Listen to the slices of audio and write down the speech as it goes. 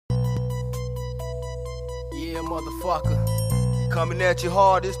Yeah, motherfucker. Coming at you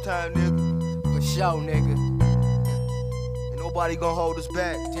hard this time, nigga. For sure, nigga. Ain't nobody gonna hold us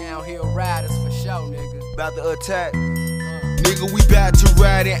back. Downhill riders for sure, nigga. About to attack. Nigga, we bout to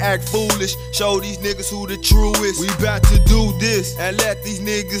ride and act foolish. Show these niggas who the true is. We bout to do this and let these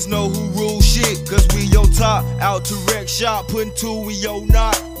niggas know who rule shit. Cause we your top, out to wreck shop, putting two in your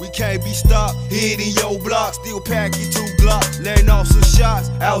knot. We can't be stopped, hitting your block, still packing 2 Glocks, laying off some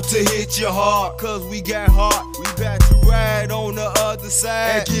shots, out to hit you hard. Cause we got hard, we bout to ride on the other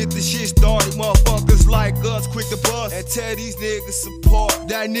side and get the shit started. Motherfuckers like us, quick to bust and tell these niggas support.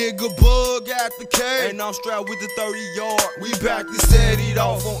 That nigga bug at the K, and I'm strapped with the 30 yard. We back to set it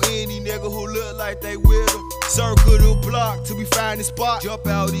off on any nigga who look like they with him. Circle the block till we find the spot. Jump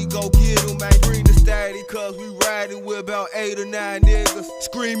out, he go get him, man. Bring the static, cause we riding with about 8 or 9 niggas.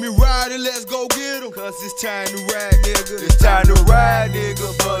 Screaming, riding, let's go get him. Cause it's time to ride, nigga. It's time to ride,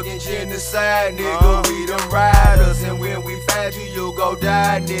 nigga. Bugging genocide, nigga. We them riders, and when we find you, you go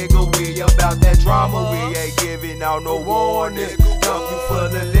die, nigga. We about that drama, we ain't giving out no warning. Dump you full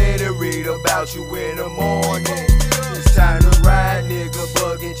of letter, read about you in the morning. It's time to ride, nigga,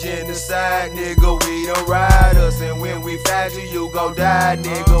 bugging genocide, nigga. We the riders, and when we find you, you go die,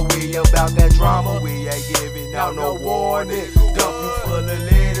 nigga. We about that drama, we ain't giving out no warning. Dump you full of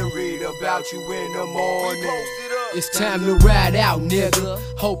letter, read about you in the morning. It's time to ride out, nigga.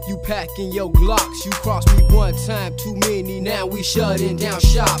 Hope you packing your Glocks. You crossed me one time, too many, now we shutting down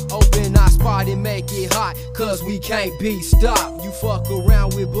shop. Open our spot and make it hot, cause we can't be stopped. You fuck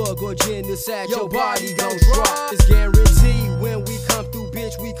around with bug or genocide, your body gon' drop. It's guaranteed when we come through,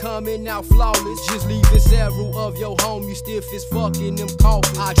 bitch, we coming out flawless. Just leaving several of your homies stiff as fucking them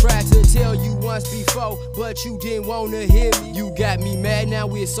coffins. I tried to tell you once before, but you didn't wanna hear me. You got me mad, now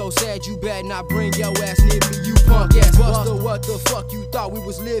it's so sad, you better not bring your ass near me. You punk ass buster, what the fuck you thought we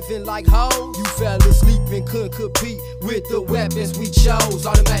was living like hoes? You fell asleep and couldn't compete with the weapons we chose.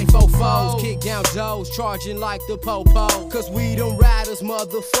 Automatic 4-4s, kick down doors, charging like the po-po. Cause we them riders,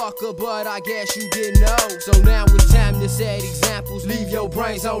 motherfucker, but I guess you didn't know. So now it's time to set examples, leave your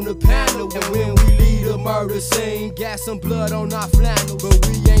brains on the panel. And when we leave the murder scene, got some blood on our flannel. But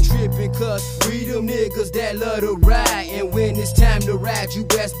we ain't tripping cause we them niggas that love to ride. And when it's time to ride, you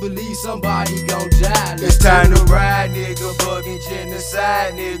best believe somebody gon' die. It's time to ride, nigga, bugging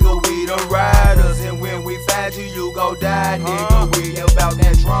genocide, nigga. We the riders, and when we find you, you go die, nigga. We about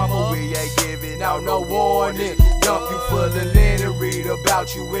that drama, we ain't giving out no warning. Dump you full of letter, read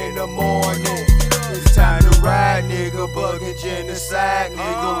about you in the morning. It's time to ride, nigga, bugging genocide,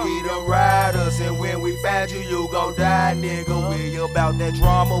 nigga. We the riders, and when we find you, you gon' die, nigga. We about that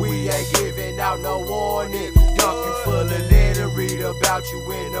drama, we ain't giving out no warning. Dump you full of letter, read about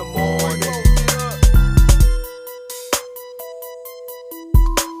you in the morning.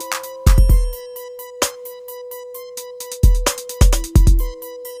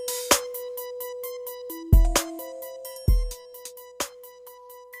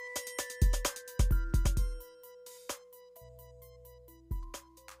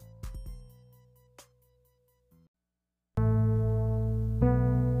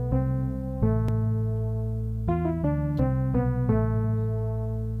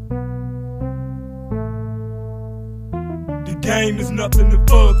 Game is nothing to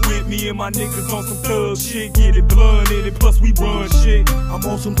fuck with. Me and my niggas on some thug shit. Get it blood in it, plus we run shit. I'm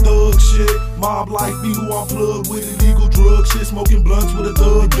on some thug shit. Mob like me who I'm plugged with illegal drug shit. Smoking blunts with a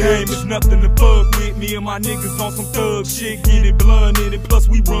thug game is nothing to fuck with. Me and my niggas on some thug shit. Get it blood in it, plus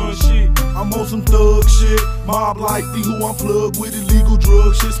we run shit. I'm on some thug shit. Mob like me who I'm plugged with illegal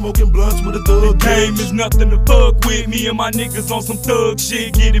drug shit. Smoking blunts with a thug game is nothing to fuck with. Me and my niggas on some thug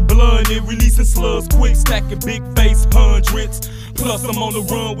shit. Get it blood in it, releasing slugs quick. Stacking big face hundreds. Plus I'm on the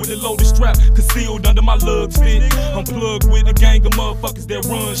run with a loaded strap concealed under my lugs fit. I'm plugged with a gang of motherfuckers that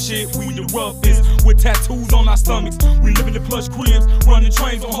run shit. We the roughest with tattoos on our stomachs. We live in the plush cribs, running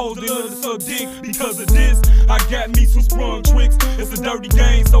trains on hoes that love to suck dick. Because of this, I got me some sprung tricks. It's a dirty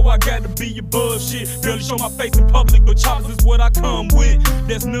game, so I got to be above shit. Barely show my face in public, but choppers is what I come with.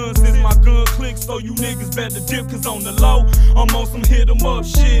 That's none since my gun clicks, so you niggas better dip. Cause on the low, I'm on some hit 'em up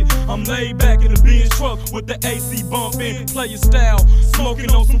shit. I'm laid back in the Benz truck with the AC bumping, player style,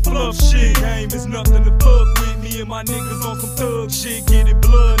 smoking on some fluff shit. Game is nothing to fuck with. Me and my niggas on some thug shit, get it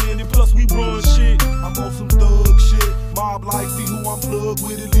blood in it, plus we run shit. I'm on some thug shit. Mob like me, who I'm plugged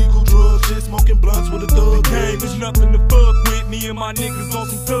with illegal drug shit, smoking blunts with a thug Game bitch. is nothing to fuck with. Me and my niggas on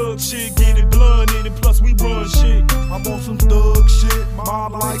some thug shit, get it blood in it, plus we run shit. I'm on some thug shit.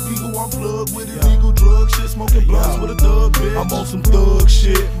 Mob like me, who I'm plugged with illegal drug shit, smoking blunts with a thug bitch. I'm on some thug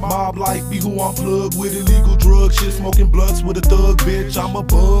shit. Mob like me, who I'm plugged with illegal drug shit, smoking blunts with a thug bitch. I'm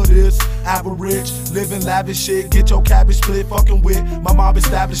above this, average, living lavish shit. Get your cabbage split, fucking with my mob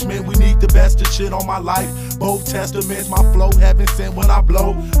establishment. We need the best of shit on my life. Both testaments, my flow heaven sent when I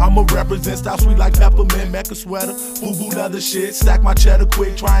blow. I'ma represent style sweet like peppermint, Mecca sweater, FUBU leather shit. Stack my cheddar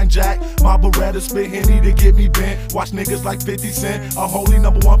quick, try and jack my Beretta, spit Henny to get me bent. Watch niggas like 50 Cent, a holy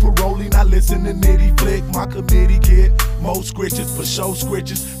 #1 parolee. Now listen to Nitty Flick, my committee kid. Most scritches for show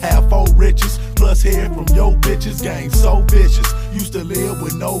scritches, have 4 riches, plus hair from yo bitches. Gang so vicious, used to live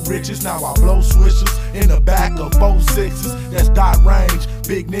with no riches. Now I blow swishers in the back of 4 6s. That's dot range,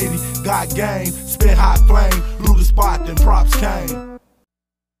 big nitty, got game, spit hot flame, blew the spot, then props came.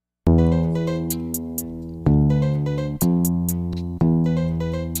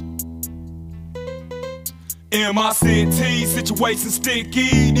 MICT, situation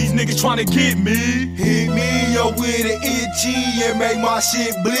sticky, these niggas tryna get me. Hit me up with an itchy and make my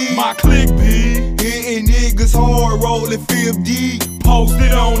shit bleed. My click be Hitting niggas hard, rolling 50.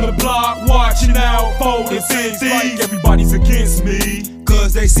 posted on the block, watching out for the city. Like everybody's against me.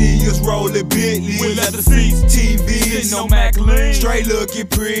 Cause they see us rolling Bentleys With leather seats, TVs, sitting on Mac Lean. straight looking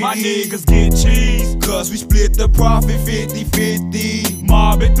pretty. My niggas get cheese, Cause we split the profit 50-50.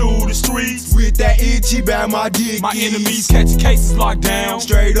 mobbing through the streets. With that itchy by my dick. My enemies catching cases locked down.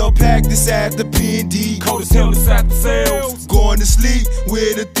 Straight up packed this at the Pendy. Cold as hell inside the cells. Going to sleep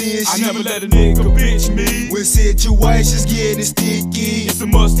with a thin I sheet. never let a nigga bitch me. When situations getting sticky. It's a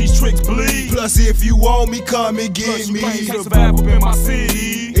must, these tricks bleed. Plus if you want me, come and Plus get you me. can't survive up in my city.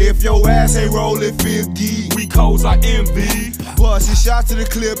 If your ass ain't rolling 50. We codes I envy. Bustin' shots to the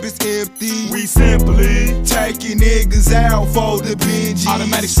clip, it's empty. We simply Taking niggas out for the Benjis.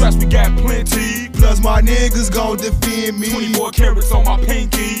 automatic straps, we got plenty. Plus my niggas gon' defend me. 24 carats on my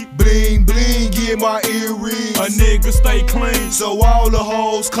pinky. Bling bling, get my earrings. A nigga stay clean. So all the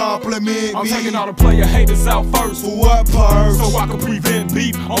hoes compliment I'm me. taking all the player haters out first. For what purse? So I can prevent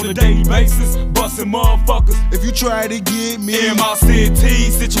beef on a daily basis. Bustin' motherfuckers. If you try to get me,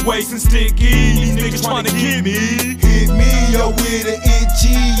 MICT, situation sticky. These niggas tryna get me. hit me up with an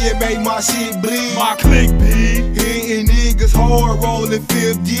itchy and make my shit bleed. My click be Hitting niggas hard, rolling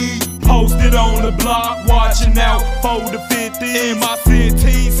 50. posted on the block, watching out for the 50.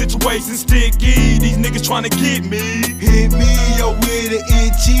 MICT, situation sticky. These niggas tryna get me. Hit me up with an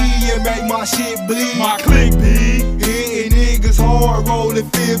itchy and make my shit bleed. My click be Hitting niggas hard, rolling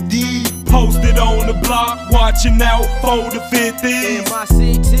 50. posted on the block, watching out for the 50s.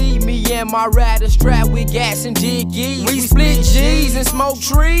 MICT, me and my rider strap with gas and jiggy. We split G's and smoke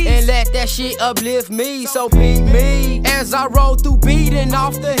trees and let that shit uplift me. So peep me as I roll through beating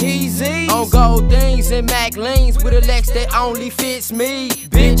off the Heezy. On gold things and Mac Leans with a Lex that only fits me.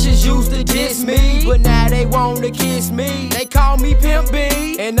 Bitches used to diss me, but now they wanna kiss me. They call me Pimp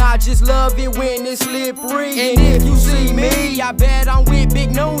B, and I just love it when it's slippery. And if you see me, I bet I'm with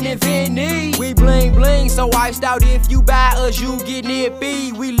Big Noon and Vinny. We bling bling, so iced out. If you buy us, you get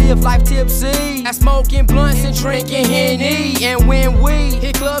nippy. We live life tipsy, I smoking blunts and drinking Henny. And when we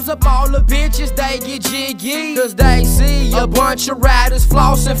hit clubs up, all the bitches they get jiggy, cause they see a bunch of riders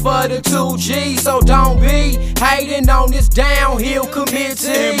flossing for the 2G. So don't be hating on this downhill committee.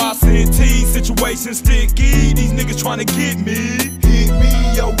 MICT, situation sticky. These niggas tryna get me. Hit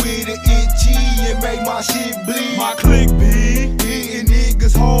me up with an itchy and make my shit bleed. My click be Hitting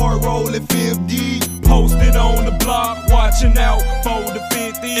niggas hard, rolling 50. posted on the block, watching out for the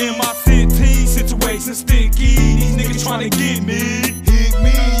 50. MICT, situation sticky. These niggas tryna get me. Hit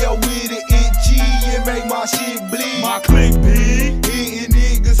me up with an itchy and make my shit bleed. My click be Hitting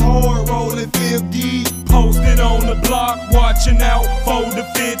niggas hard, rolling 50. posted on the block, watching out for the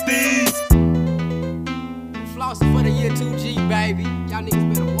 50s. Flossing for the year 2G, baby. Y'all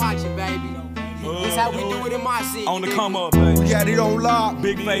niggas better watch it, baby. This how we do it in my city. On the nigga. come up, baby. Got it on lock.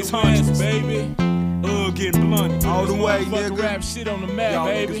 Big face hundreds, baby. Getting blunted. All the way, Fucking nigga. rap shit on the map, Y'all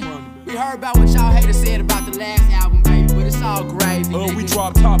baby. niggas funny. We heard about what y'all haters said about the last album, baby, but it's all gravy. We nigga.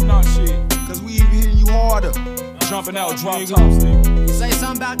 drop top notch shit. Cause we even hitting you harder. Jumping out, drop tops, nigga. You say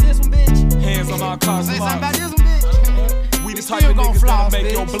something about this one, bitch. Hands on our cars. Say something about this one, bitch. We the Still type of gon' niggas that'll floss, make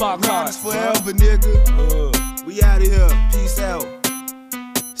bitch. your block Rhymes hot. forever, nigga. We out of here. Peace out.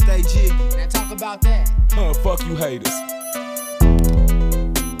 Stay jiggy. Now talk about that. Fuck you haters.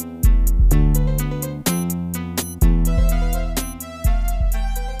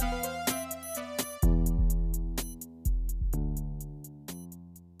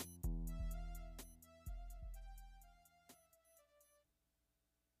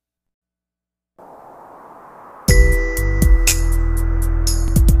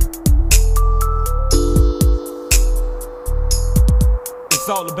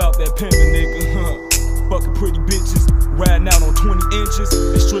 all about that pimpin', nigga. Fucking pretty bitches, riding out on 20 inches,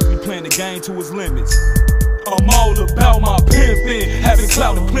 and strictly playing the game to its limits. I'm all about my pimpin', having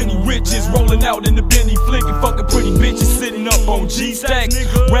clout and plenty riches, rolling out in the Bentley flicking, fucking pretty bitches, sitting up on G-stacks,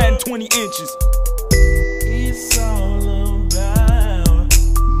 riding 20 inches. It's all about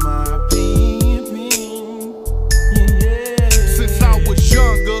my pimpin', yeah. Since I was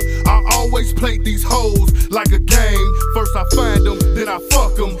younger, I always played these hoes like a game. First I find them, then I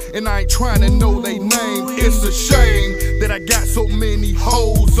fuck them, and I ain't trying to know they name. It's a shame that I got so many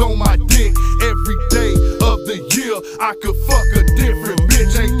hoes on my dick. Every day of the year, I could fuck a different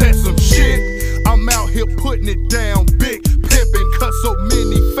bitch. Ain't that some shit? I'm out here putting it down big, pimpin', cause so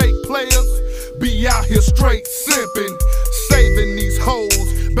many fake players be out here straight simping, saving these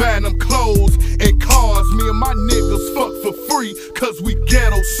hoes, buying them clothes and cars. Me and my niggas fuck for free, cause we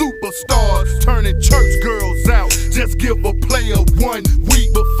ghetto superstars, turning church girls out. Just give a player 1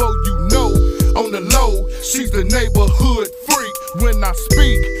 week before you know, on the low, she's the neighborhood freak. When I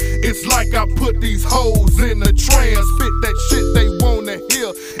speak, it's like I put these hoes in a trance, spit that shit they wanna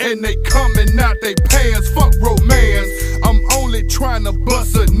hear, and they coming out they pants. Fuck romance, I'm only trying to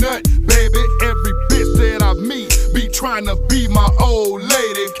bust a nut, baby. Every bitch that I meet be trying to be my old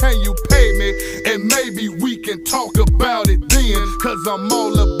lady. Can you pay me? And maybe we can talk about it then, cause I'm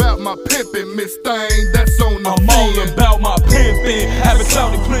all about my pimpin', Miss Thing, that's on the I'm all about my pimpin', having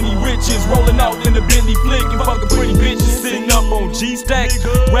clout and plenty riches, rolling out in the Bentley flicking, fucking pretty bitches, sitting up on G-stacks,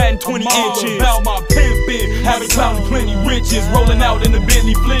 riding 20 inches. About my pimpin', having clout and plenty riches, rolling out in the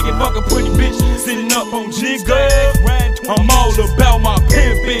Bentley flicking, fucking pretty bitches, sitting up on G-stacks. I'm all about my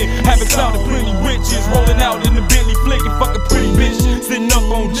pimpin', having clout and plenty riches, rolling out in the Bentley flicking, fucking pretty bitches, sitting up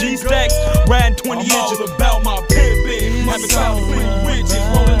on G-stacks, riding 20 inches. I'm all about my pimpin', having clout and plenty riches,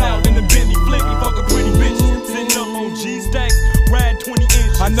 rolling out in the Bentley flicking, fucking pretty bitches, sitting up on G-stacks, riding 20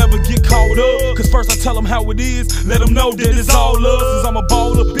 inches. I never get caught up, cause first I tell them how it is, let them know that it's all love. Since I'm a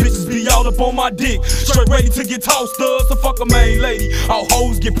baller, bitches be all up on my dick, straight ready to get tossed up, so fuck a main lady. All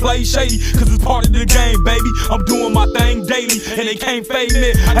hoes get played shady, cause it's part of the game, baby. I'm doing my thing daily, and they can't fade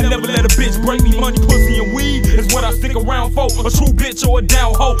me. I never let a bitch break me, money, pussy, and weed is what I stick around for. A true bitch or a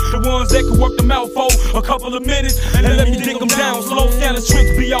down hoe, the ones that can work them out for a couple of minutes, and let me dick them down slow. Scandalous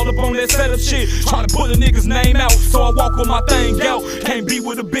tricks be all up on that setup shit, trying to put a nigga's name out, so I walk with my thing out. Can't be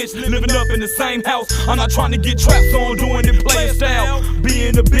with a bitch living up in the same house. I'm not trying to get trapped, so I'm doing it player style.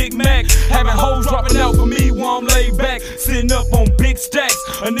 Being a Big Mac, having hoes dropping out for me while I'm laid back, sitting up on big stacks.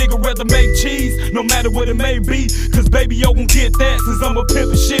 A nigga rather make cheese, no matter what it may be, cause baby yo gon' get that. Since I'm a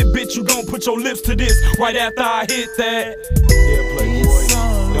pimp and shit, bitch, you gon' put your lips to this right after I hit that. Yeah,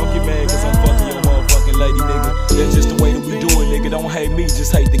 playboy, don't get mad cause I'm fucking your motherfucking lady, nigga. That's just the way that we do it, nigga. Don't hate me,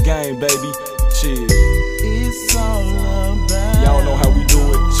 just hate the game, baby. Shit. It's all about Y'all know how we do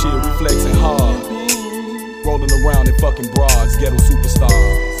it. Shit, we flexing hard, rolling around in fucking broads, ghetto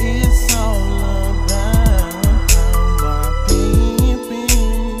superstars. It's all about my pimpin'.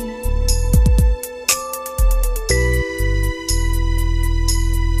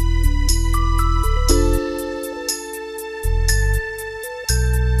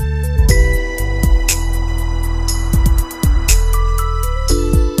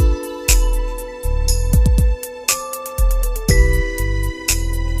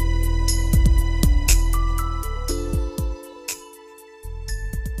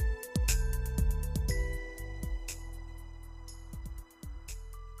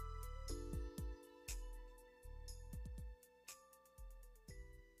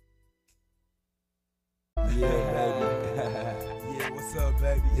 Yeah, baby. Yeah, what's up,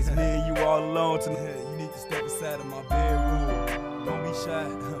 baby? It's me and you all alone tonight. You need to step aside of my bedroom. Don't be shy,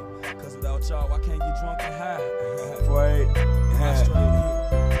 cause without y'all, I can't get drunk and high. Right?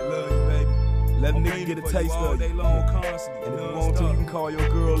 Love you, baby. Let a nigga get a taste of you. And if you want to, you can call your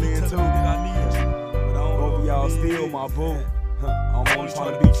girl in too. Both of y'all still my boo. I'm only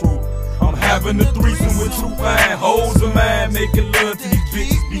trying to be true. I'm having a threesome with 2 fine hoes of mine, making love to these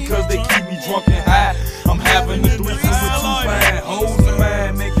bitches because they keep me drunk and high. I'm having a threesome with 2 fine hoes of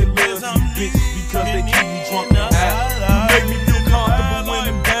mine, making love to these bitches because they keep me drunk and high. You make me feel comfortable when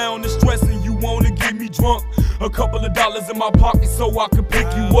I'm down and stressing. You wanna get me drunk? A couple of dollars in my pocket so I can pick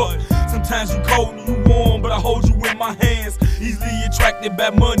you up. Sometimes you cold and you warm, but I hold you in my hands. Easily attracted by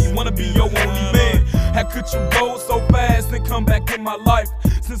money, wanna be your only man. How could you go so fast and come back in my life?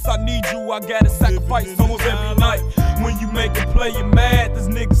 Since I need you, I gotta sacrifice almost every night. When you make a play, you're mad, this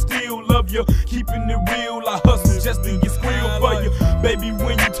nigga still love you. Keeping it real, I hustle just to get squeal for you. Baby,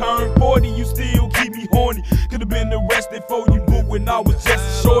 when you turn 40, you still keep me horny. Could've been arrested for you, boo, when I was just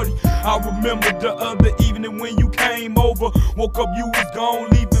a shorty. I remember the other evening when you came over. over. Woke up, you was gone,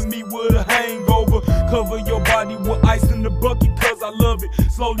 leaving me with a hangover. Cover your body with ice in the bucket, cause I love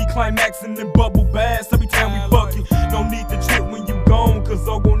it. Slowly climaxing in bubble baths every time we fuck it. No need to trip when you gone, cause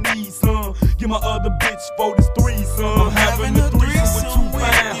I'm gon' need some. Give my other bitch for this threesome. I'm having a threesome with 2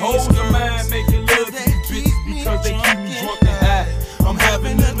 fine hoes of mine, making love to these bitches because they keep me drunk and high. I'm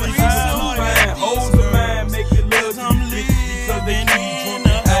having a threesome with 2 fine hoes of mine, making love to these bitches because they keep me drunk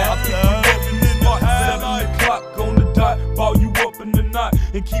and high. I pick you up in the spot, 7 o'clock on the dot, ball you up in the knot,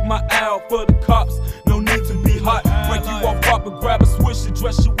 and keep my eye out for the cops. No need to be hot, break you off proper, grab a switch and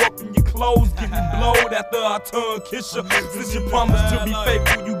dress you up in your clothes, get me blowed after I tongue kiss you. Since you promised to be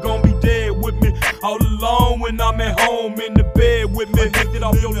faithful, you gon' be dead with me. All alone when I'm at home in the bed with me. Addicted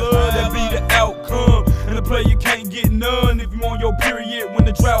off your love, that be the outcome. And the player can't get none if you on your period when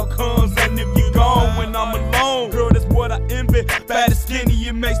the drought comes. And if you gone when I'm alone, girl, that's what I envy. Fat and skinny,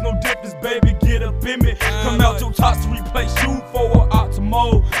 it makes no difference, baby, get up in me. Come out your tops to replace you for an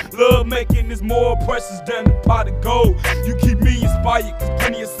optimal. Love making is more precious than the pot of gold. You keep me inspired, cause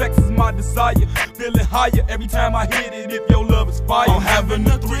plenty of sex is my desire. Feeling higher every time I hit it if your love is fire. I'm having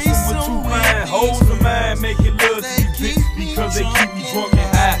a threesome with 2 fine hoes of mine, making love to these bitches because they keep me drunk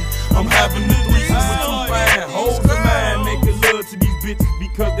and high. I'm having a threesome with 2 fine hoes of mine, making love to these bitches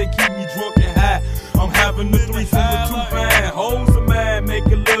because they keep me drunk and high. I'm having a threesome with 2 fine hoes of mine,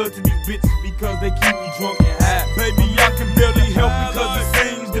 making love to these bitches because they keep me drunk and high. Baby, I can barely help it cause it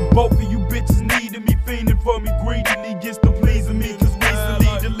seems that both of you bitches needing me, fiending for me, greedily gets to pleasing me. Cause recently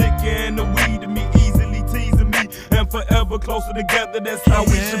the liquor and the weed to me easily teasing me, and forever closer together, that's how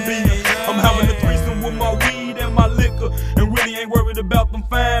we should be. I'm having a threesome with my weed and my liquor, and really ain't worried about them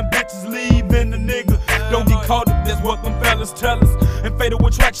fine bitches leaving the nigga. Don't get caught up, that's what them fellas tell us. And fatal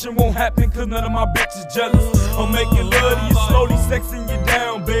attraction won't happen cause none of my bitches jealous. I'm making love to you, slowly sexing you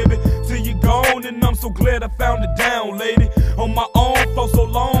down, baby, till you gone. And I'm so glad I found it down, lady. On my own for so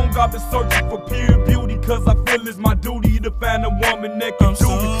long, I've been searching for pure beauty, cause I feel it's my duty to find a woman that can do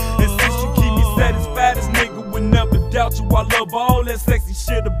me. And since you keep me satisfied, this nigga would never doubt you. I love all that sexy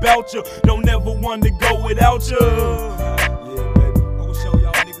shit about you, don't ever want to go without you. Yeah, baby, I'm gonna show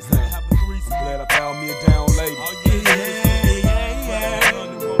y'all niggas how to have a threesome. Glad I found me a down lady. Oh yeah.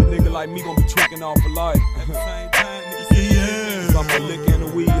 Nigga like me gonna be tricking off for life. At the same time, niggas, cause I'm a lick and a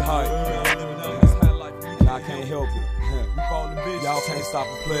weed hype. And I can't help it. Y'all can't stop a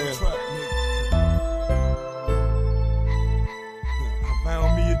player. I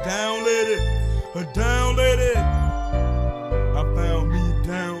found me a down lady. A down lady. I found me a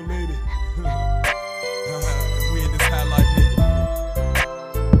down lady. We in this high life, nigga.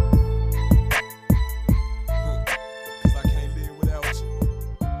 Cause I can't live without you.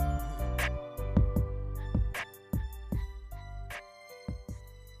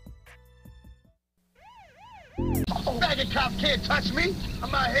 Faggot cops can't touch me.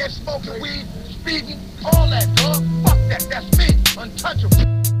 I'm out here smoking weed, speeding, all that, dog. Fuck that, that's me, untouchable.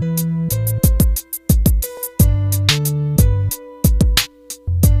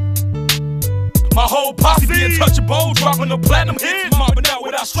 My whole posse be untouchable, dropping the platinum hits, mopping out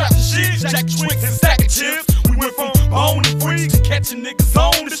without straps and shit, jack tricks and stack of chips. We went from bone to free to catching niggas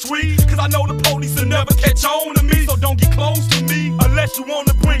on the street, cause I know the police will never catch on to me, so don't get close to me unless you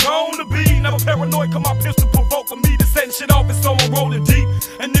wanna bring on the beat. Never paranoid, cause my pistol provoking me to setting shit off, and so I'm rolling deep.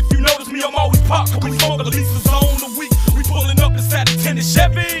 And if you notice me, I'm always pop, cause we smoke at least a zone a week. We pulling up inside a tennis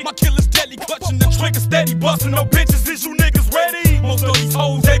Chevy, my killer's deadly, clutching the trigger steady, busting no bitches. Is you niggas ready? Most of these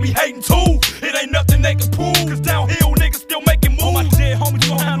hoes, they be hating too. It ain't nothing they can prove, cause downhill niggas still making moves. My dead homies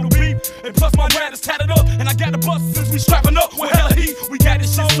gon' handle beef, and plus my rat is tatted up, and I got a bus since we strapping up with hella heat. We got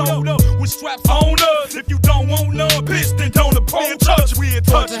this shit sold up with straps on us. If you don't want none, bitch, then don't approach us. We in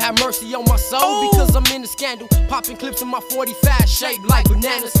touch. To have mercy on my soul because I'm in the scandal, popping clips in my 45 shaped like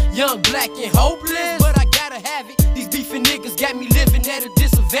bananas. Young, black, and hopeless, but I gotta have it. These beefing niggas got me living at a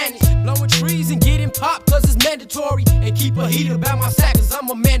disadvantage, blowing trees and getting popped cause it's mandatory, and keep a heater by my side cause I'm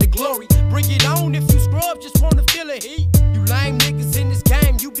a man of glory. Bring it on if you scrub, just wanna feel the heat. You lame niggas in this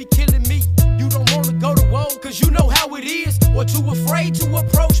game, you be killing me. You don't wanna go to war cause you know how it is, or too afraid to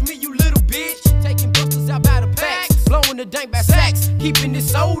approach me, you little bitch. Taking busters out by the packs, blowing the dank by sacks, keeping it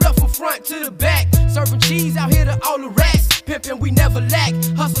sold up from front to the back. Serving cheese out here to all the rats, pimping we never lack.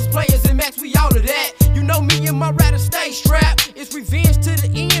 Hustlers, players, and max, we all of that. You know me and my rat stay strapped. It's revenge to the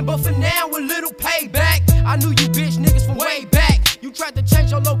end, but for now a little payback. I knew you bitch niggas from way back. You tried to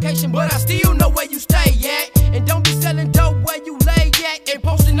change your location, but I still know where you stay at. And don't be selling dope where you lay at, and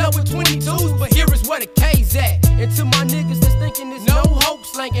posting up with 22s, but here is where the K's at. And to my niggas that's thinking there's no hope,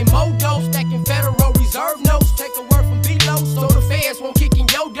 slanging modo, stacking Federal Reserve notes. Take a word from below, so the feds won't kick in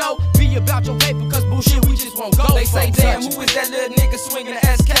your dough. Be about your paper, cause bullshit we just won't go. They say say, damn, who is that little nigga swinging the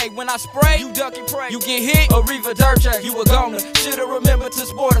SK? When I spray, you duck and pray. You get hit or reef a dirt check, you a goner. Shoulda remembered to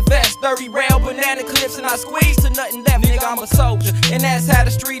sport a vest. 30 round banana clips and I squeeze to nothing left. Nigga, I'm a soldier, and that's how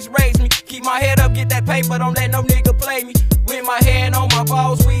the streets raise me. Keep my head up, get that paper, don't let no nigga play me. With my hand on my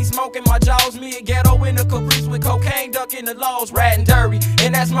balls, weed smoking my jaws. Me a ghetto in the caprice with cocaine, ducking the laws, ratting dirty.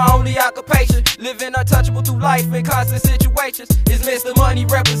 And that's my only occupation. Living untouchable through life in constant situations. It's Mr. Money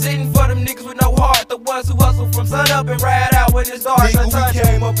representing for them niggas with no heart. The ones who hustle from sun up and ride out when it's dark. Nigga, we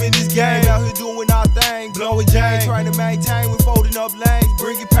came up in this game, out here doing our thing. Blowing Jane, trying to maintain with folding up lanes.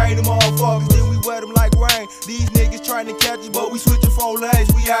 Bringing pain to motherfuckers, then we wet them like rain. These niggas trying to catch us, but we switching 4 lanes.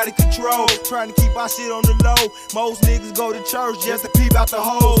 We out of control, trying to keep our shit on the low. Most niggas go to church just to peep out the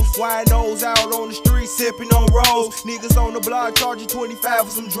hoes. Wine nose out on the street, sipping on rolls. Niggas on the block charging 25 for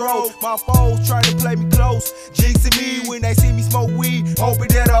some dro. My foes trying to play me close, jinxing me when they see me smoke weed, hoping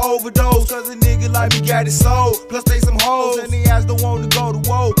that I overdose. Cause a nigga like me got it sold, plus they some hoes, and they ass don't want to go to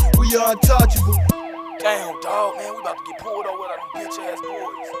war. We untouchable. Damn, dog, man, we about to get pulled over with them bitch ass boys.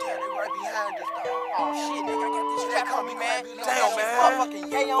 Damn, they right behind us, dog. Oh shit, nigga, I got this strap on me, man. Damn, man. Motherfucking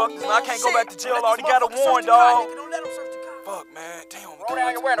yay on me, man. I can't go back to jail, I already got a warrant, dog. Don't let them search the car. Fuck, man, damn. Roll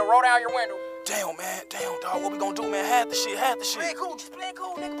down your window, roll down your window. Damn, man, damn, dog, what we gonna do, man? Half the shit. Play cool, just play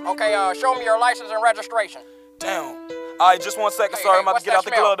cool, nigga. Okay, show me your license and registration. Damn. Alright, just 1 second, sorry, I'm about to get out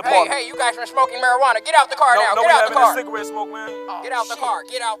the glove department. Hey, you guys been smoking marijuana. Get out the car now. No, Get out the car. cigarette smoke, man. Get out the car.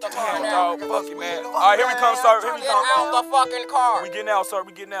 Get out the car Damn, now. dog, fuck it, man. Alright, here we come, sir. Here we Get come. out the fucking car. We getting out, sir.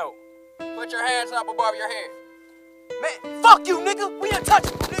 We getting out. Put your hands up above your head. Man, fuck you, nigga. We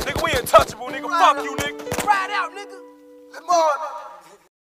untouchable, nigga. Nigga, we untouchable, nigga. Fuck you, nigga. Ride out, nigga. Good morning.